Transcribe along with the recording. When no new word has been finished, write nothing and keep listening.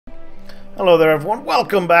Hello there, everyone.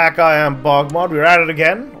 Welcome back. I am BogMod. We're at it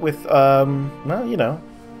again with, well, you know,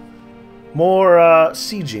 more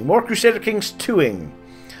sieging, more Crusader Kings 2ing.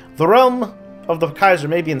 The realm of the Kaiser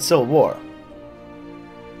may be in civil war.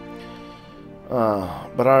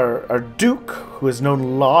 But our Duke, who has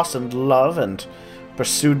known loss and love and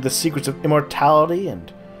pursued the secrets of immortality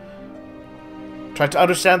and tried to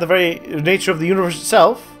understand the very nature of the universe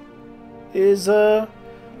itself, is now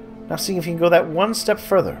seeing if he can go that one step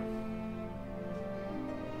further.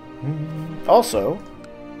 Also,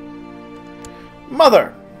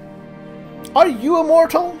 Mother, are you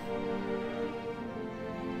immortal?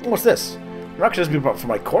 What's this? An auction has been brought from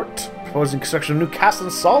my court, proposing construction of a new castle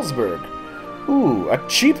in Salzburg. Ooh, a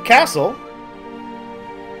cheap castle?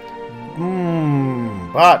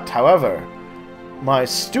 But, however, my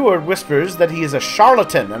steward whispers that he is a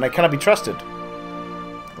charlatan and I cannot be trusted.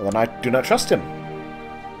 Well, then I do not trust him.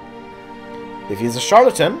 If he is a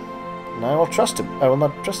charlatan, I will trust him. I will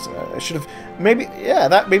not trust him. I should have... Maybe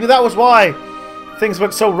that was why things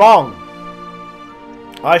went so wrong.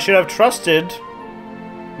 I should have trusted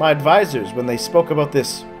my advisors when they spoke about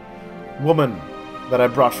this woman that I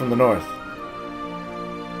brought from the north.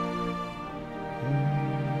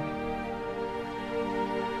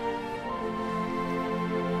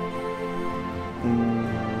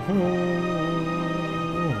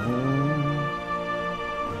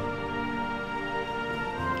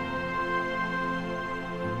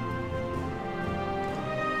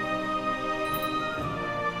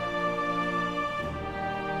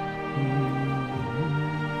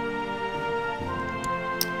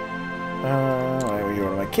 You're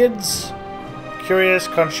one of my kids. Curious,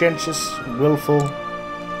 conscientious, willful.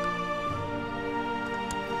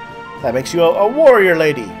 That makes you a warrior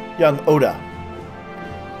lady, young Oda.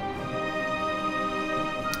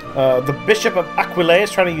 The Bishop of Aquileia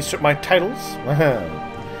is trying to usurp my titles.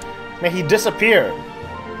 May he disappear.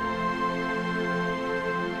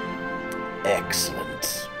 Excellent.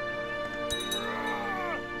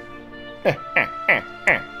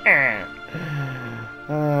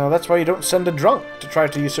 That's why you don't send a drunk to try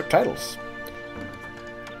to usurp titles.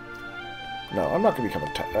 No, I'm not going to become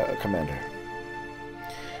a commander.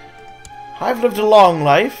 I've lived a long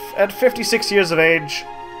life. At 56 years of age,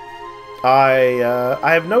 I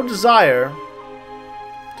have no desire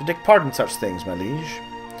to take part in such things, my liege.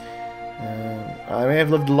 I may have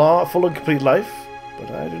lived a full and complete life,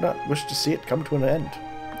 but I do not wish to see it come to an end.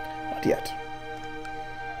 Not yet.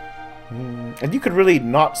 And you could really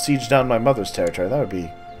not siege down my mother's territory. That'd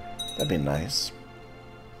be nice.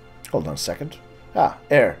 Hold on a second. Ah,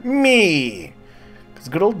 heir. Me! Because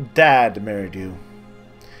good old dad married you.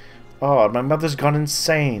 Oh, my mother's gone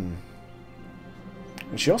insane.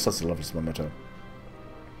 And she also has a lover's memento.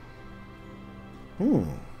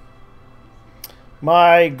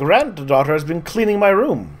 My granddaughter has been cleaning my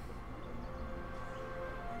room.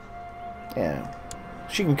 Yeah.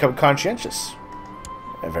 She can become conscientious.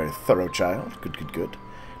 A very thorough child. Good.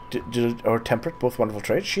 Or temperate, both wonderful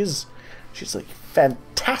traits. She's a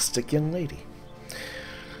fantastic young lady.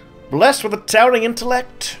 Blessed with a towering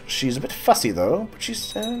intellect. She's a bit fussy, though. But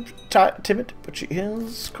she's timid, but she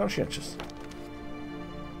is conscientious.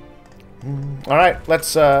 Alright,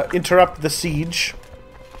 let's interrupt the siege.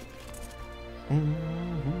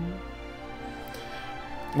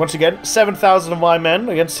 Once again, 7,000 of my men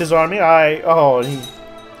against his army. The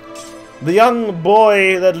young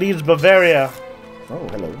boy that leads Bavaria. Oh,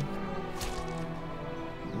 hello.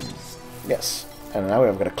 Yes. And now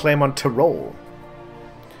we've got a claim on Tyrol.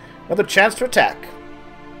 Another chance to attack.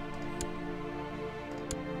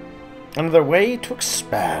 Another way to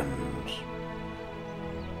expand.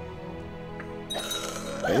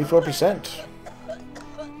 84%.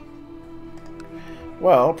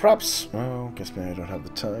 Well, perhaps... Oh, guess maybe I don't have the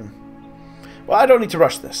time. Well, I don't need to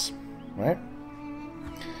rush this. Right?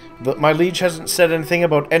 But my liege hasn't said anything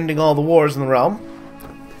about ending all the wars in the realm.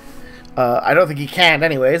 I don't think he can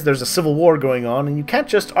anyways. There's a civil war going on, and you can't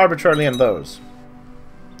just arbitrarily end those.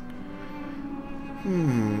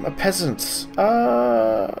 A peasant. You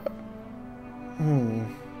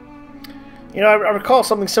know, I recall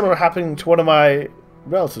something similar happening to one of my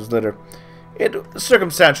relatives later.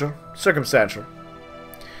 Circumstantial.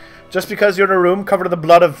 Just because you're in a room covered in the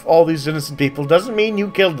blood of all these innocent people doesn't mean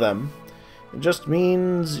you killed them. It just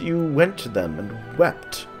means you went to them and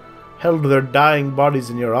wept. Held their dying bodies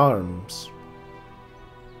in your arms.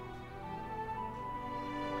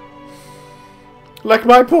 Like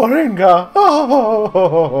my poor Inga.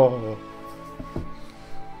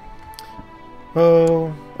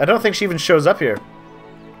 Oh, I don't think she even shows up here.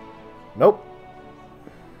 Nope.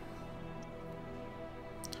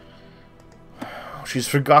 she's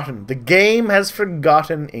forgotten. The game has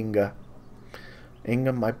forgotten Inga.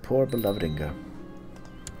 Inga, my poor beloved Inga.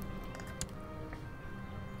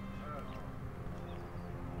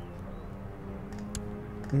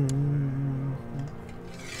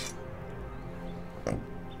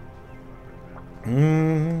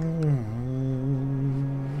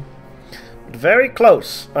 Very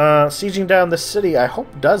close. Sieging down the city, I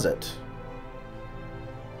hope does it.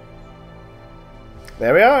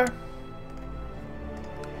 There we are.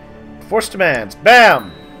 Force demands.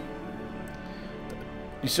 Bam!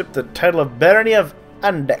 Usurp the title of Barony of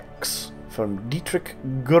Andex from Dietrich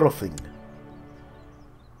Gerolfing.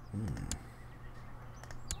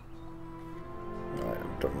 I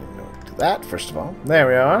don't really know to that, first of all. There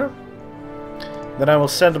we are. Then I will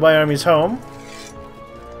send my armies home.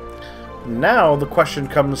 Now the question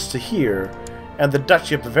comes to here, and the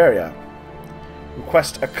Duchy of Bavaria.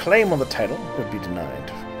 Request a claim on the title would be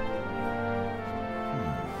denied.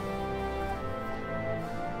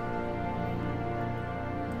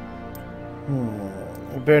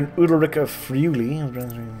 Baron Ulrich of Friuli.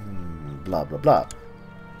 Blah, blah, blah.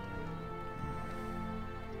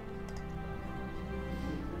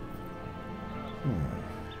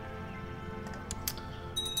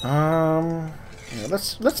 Yeah,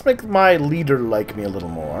 let's make my leader like me a little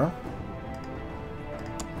more.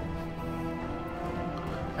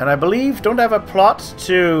 And I believe, don't I have a plot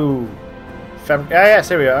to fabricate? Ah, yes,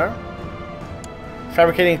 here we are.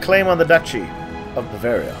 Fabricating a claim on the Duchy of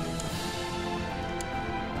Bavaria.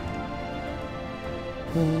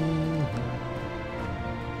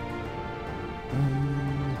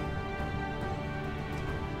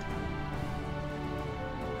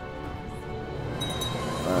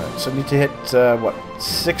 Alright, so I need to hit, what,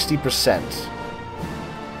 60%.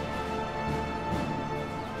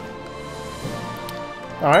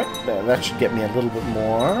 Alright, that should get me a little bit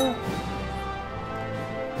more.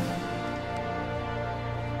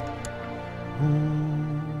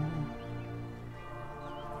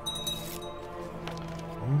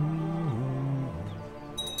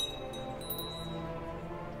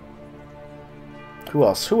 Who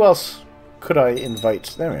else? Who else could I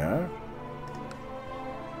invite? There we are.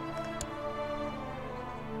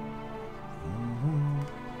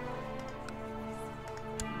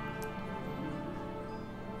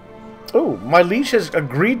 Oh, my liege has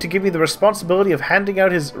agreed to give me the responsibility of handing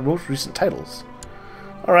out his most recent titles.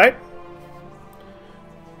 Alright.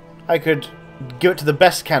 I could give it to the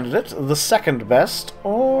best candidate, the second best,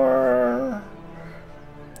 or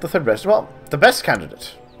the third best. Well, the best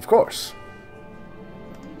candidate, of course.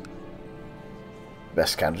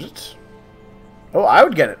 Best candidate. Oh, I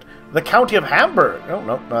would get it. The County of Hamburg. Oh,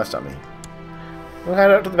 no, that's not me. We'll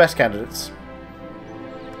hand it out to the best candidates.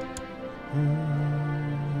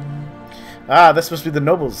 Ah, this must be the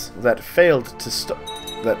nobles that failed to stop.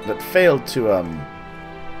 That failed to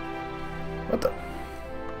What the?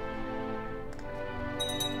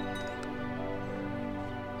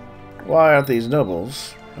 Why aren't these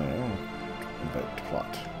nobles? Oh, invite to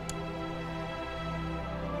plot.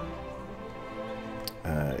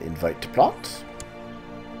 Invite to plot.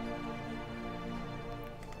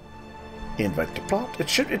 Invite to plot. It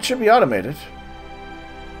should be automated.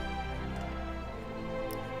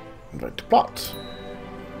 Invite to plot.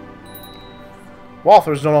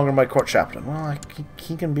 Walther is no longer my court chaplain. Well,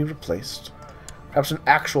 he can be replaced. Perhaps an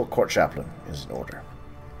actual court chaplain is in order.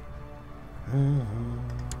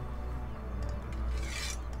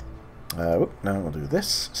 Now we'll do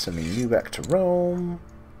this. Sending you back to Rome.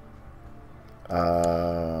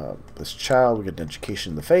 This child will get an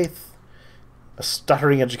education in the faith. A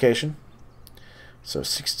stuttering education. So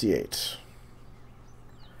 68.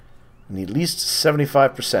 I need at least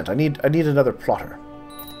 75%. I need another plotter.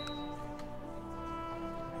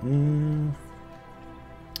 Here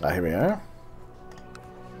we are.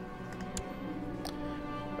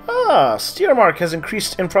 Ah, Steiermark has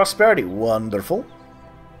increased in prosperity. Wonderful.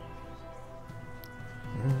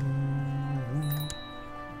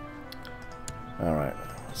 Alright,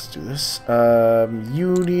 let's do this.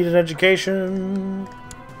 You need an education.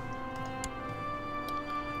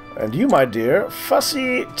 And you, my dear,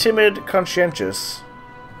 fussy, timid, conscientious.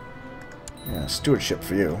 Yeah, stewardship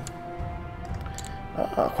for you.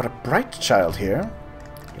 Ah, what a bright child here.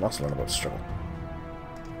 You'll also learn about struggle.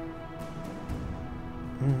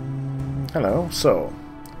 Hello, so.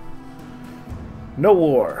 No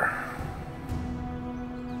war.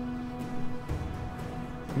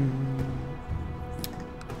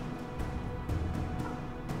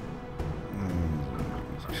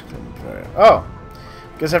 Oh!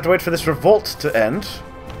 Guess I have to wait for this revolt to end.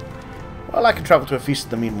 Well, I can travel to a feast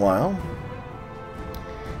in the meanwhile.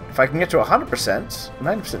 If I can get to 100%,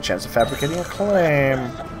 90% chance of fabricating a claim.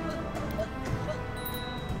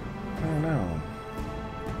 I don't know.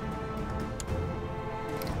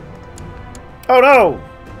 Oh no!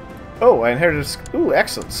 Oh, I inherited a... Ooh,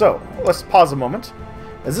 excellent. So, let's pause a moment,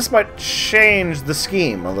 as this might change the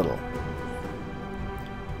scheme a little.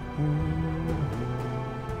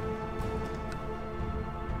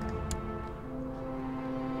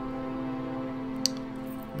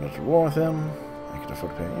 I'm not at war with him. I can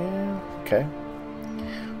afford to pay... Yeah, okay.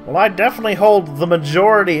 Well, I definitely hold the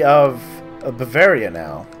majority of Bavaria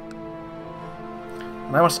now.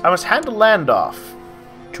 And I must hand a land off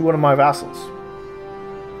to one of my vassals.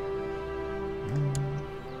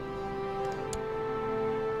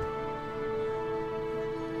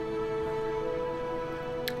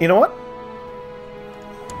 You know what?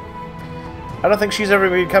 I don't think she's ever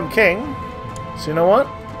become king. So you know what?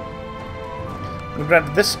 I'm going to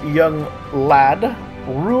grant this young lad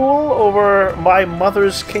rule over my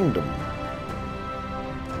mother's kingdom.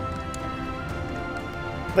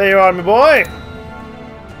 There you are, my boy.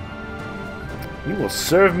 You will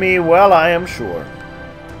serve me well, I am sure.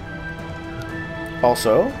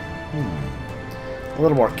 Also, a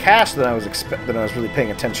little more cash than I was really paying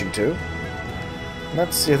attention to.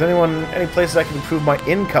 Let's see if there's any places I can improve my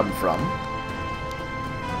income from.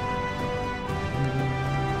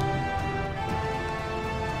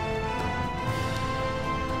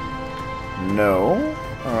 No.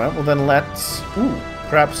 Alright, well then let's... Ooh,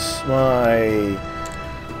 perhaps my...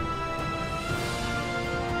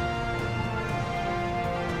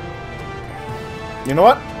 You know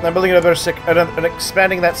what? I'm building another and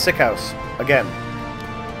expanding that sick house. Again.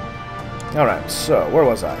 Alright, so, where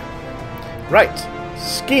was I? Right.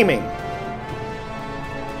 Scheming.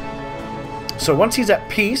 So once he's at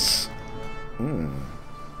peace...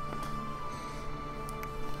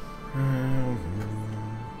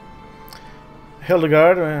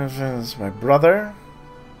 Hildegard is my brother.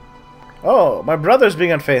 Oh, my brother's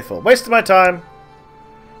being unfaithful. Wasted my time.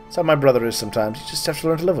 That's how my brother is sometimes. You just have to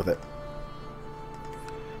learn to live with it.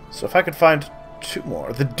 So if I could find two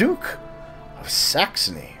more. The Duke of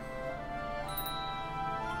Saxony.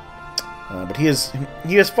 But he is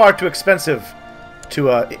far too expensive to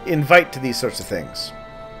invite to these sorts of things.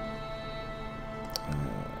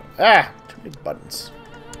 Too many buttons.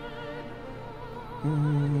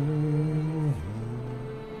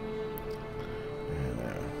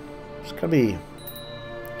 It's gonna be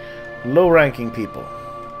low-ranking people.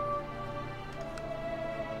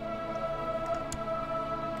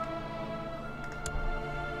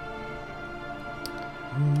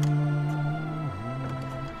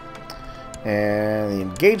 And the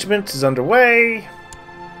engagement is underway.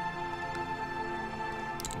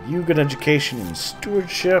 You get education and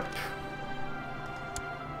stewardship.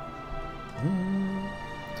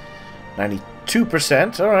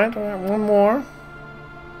 92%. Alright, one more.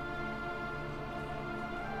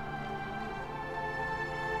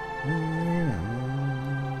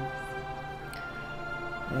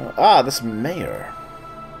 This mayor.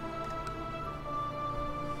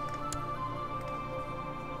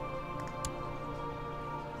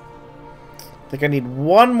 I think I need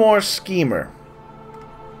one more schemer.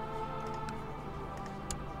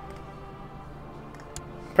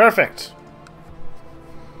 Perfect.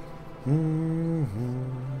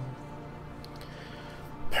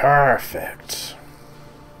 Perfect.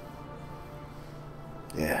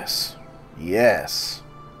 Yes. Yes.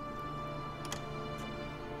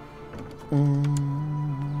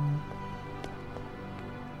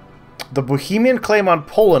 The Bohemian claim on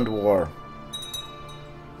Poland war.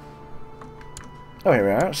 Oh, here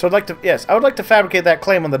we are. So I'd like to... Yes, I would like to fabricate that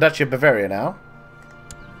claim on the Duchy of Bavaria now.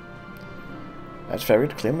 That's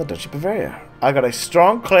fabricated claim on the Duchy of Bavaria. I got a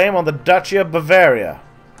strong claim on the Duchy of Bavaria.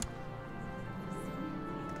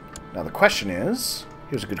 Now the question is...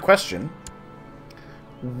 Here's a good question.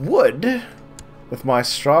 Would, with my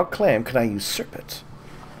strong claim, can I usurp it?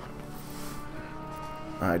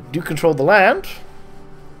 I do control the land.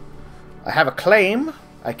 I have a claim.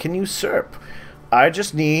 I can usurp. I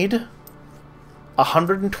just need...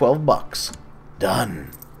 112 bucks.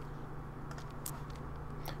 Done.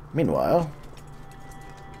 Meanwhile,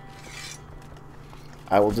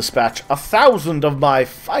 I will dispatch 1,000 of my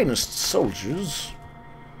finest soldiers.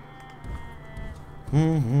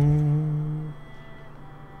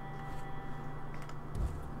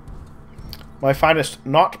 My finest,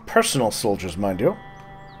 not personal soldiers, mind you.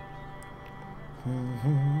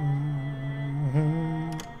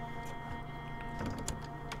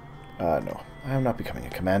 No. I am not becoming a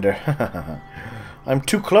commander. I'm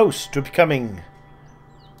too close to becoming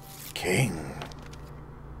king.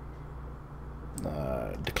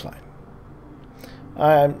 Decline.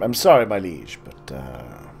 I'm sorry, my liege, but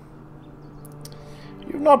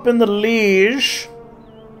you've not been the liege.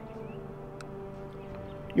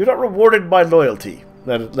 You're not rewarded by loyalty.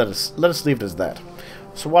 Let us leave it as that.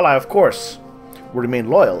 So while I, of course, will remain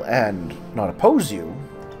loyal and not oppose you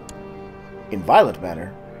in violent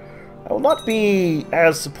manner, I will not be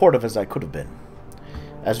as supportive as I could have been.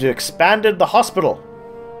 As you expanded the hospital,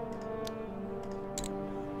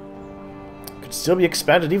 could still be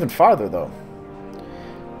expanded even farther, though.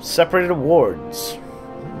 Separated wards.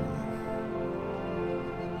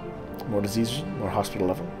 More diseases, more hospital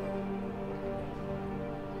level.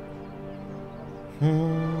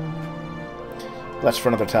 That's for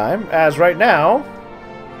another time. As right now,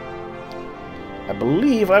 I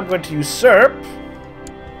believe I'm going to usurp.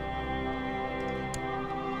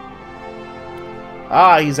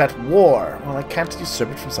 Ah, he's at war. Well, I can't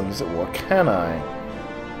usurp it from someone who's at war, can I?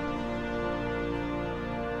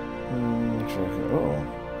 Oh.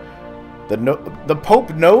 The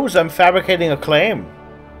Pope knows I'm fabricating a claim.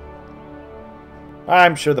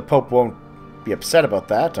 I'm sure the Pope won't be upset about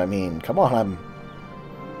that. I mean, come on,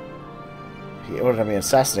 he ordered me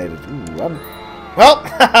assassinated. Ooh, well,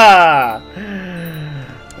 haha!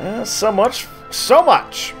 So much.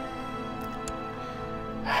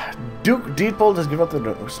 Duke Deedpold has given up the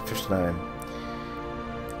 59.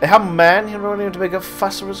 A humble man, he don't need to make a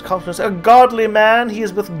fuss of his confidence. A godly man, he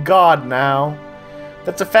is with God now.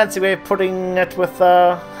 That's a fancy way of putting it with,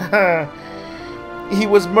 he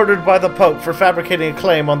was murdered by the Pope for fabricating a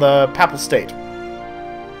claim on the Papal State.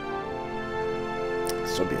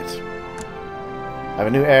 So be it. I have a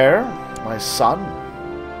new heir, my son.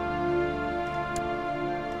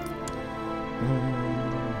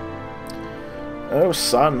 Oh,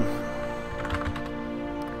 son.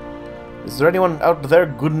 Is there anyone out there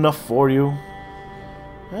good enough for you?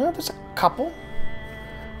 There's a couple.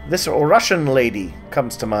 This Russian lady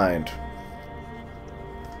comes to mind.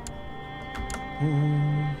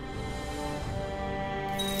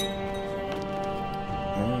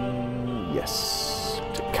 Yes.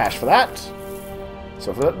 Take cash for that.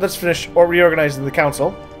 So for that, let's finish reorganizing the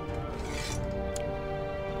council.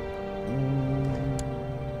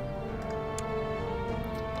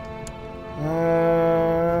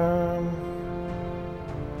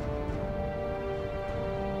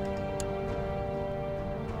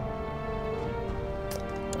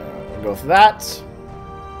 We'll go with that.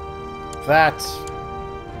 That.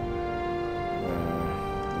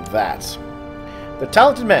 The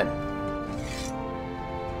talented men.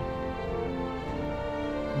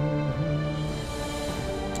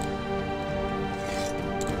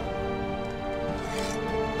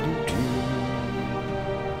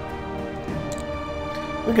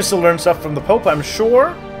 We can still learn stuff from the Pope, I'm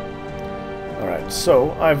sure. Alright,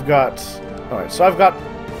 so I've got... Alright, so I've got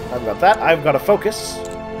that. I've got a focus.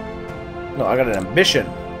 No, I got an ambition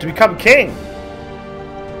to become king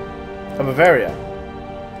of Bavaria.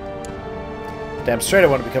 Damn straight I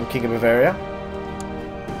want to become king of Bavaria.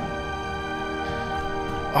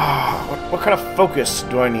 Ah, what kind of focus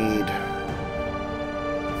do I need?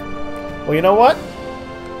 Well, you know what?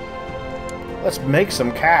 Let's make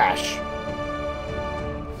some cash.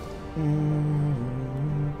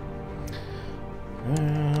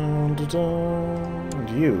 And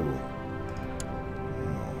you.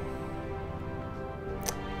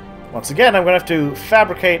 Once again, I'm going to have to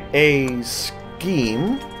fabricate a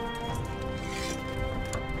scheme.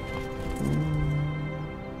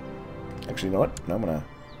 Actually, you know what? No, I'm going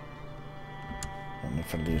to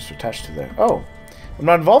find these to attach to there. Oh, I'm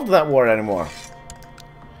not involved in that war anymore.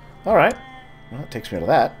 Alright. Well, that takes me out of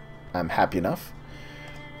that. I'm happy enough.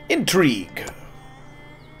 Intrigue.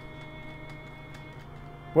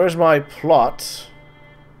 Where's my plot?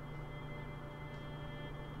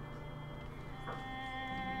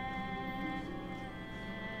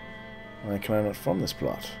 Why can I not form this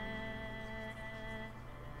plot?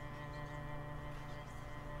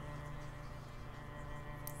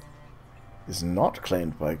 Is not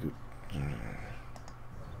claimed by...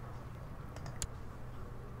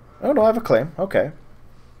 Oh no, I have a claim. Okay.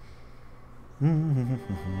 No.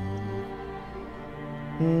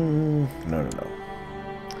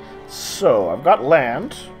 So, I've got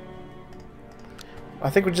land. I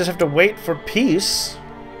think we just have to wait for peace.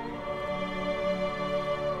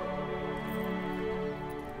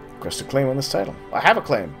 Request a claim on this title. I have a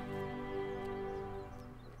claim.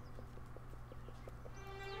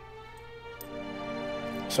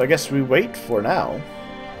 So I guess we wait for now.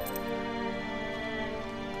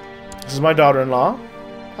 This is my daughter-in-law.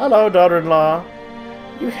 Hello, daughter-in-law.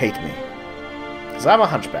 You hate me. Because I'm a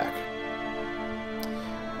hunchback.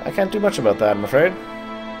 I can't do much about that, I'm afraid.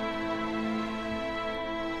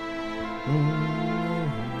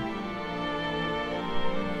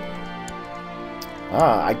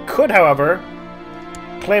 I could, however,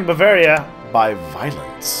 claim Bavaria by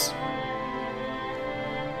violence.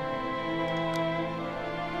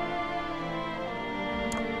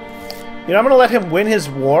 You know, I'm going to let him win his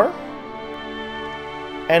war,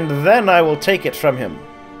 and then I will take it from him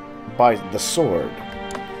by the sword.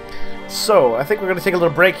 So, I think we're going to take a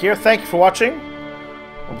little break here. Thank you for watching.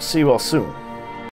 We'll see you all soon.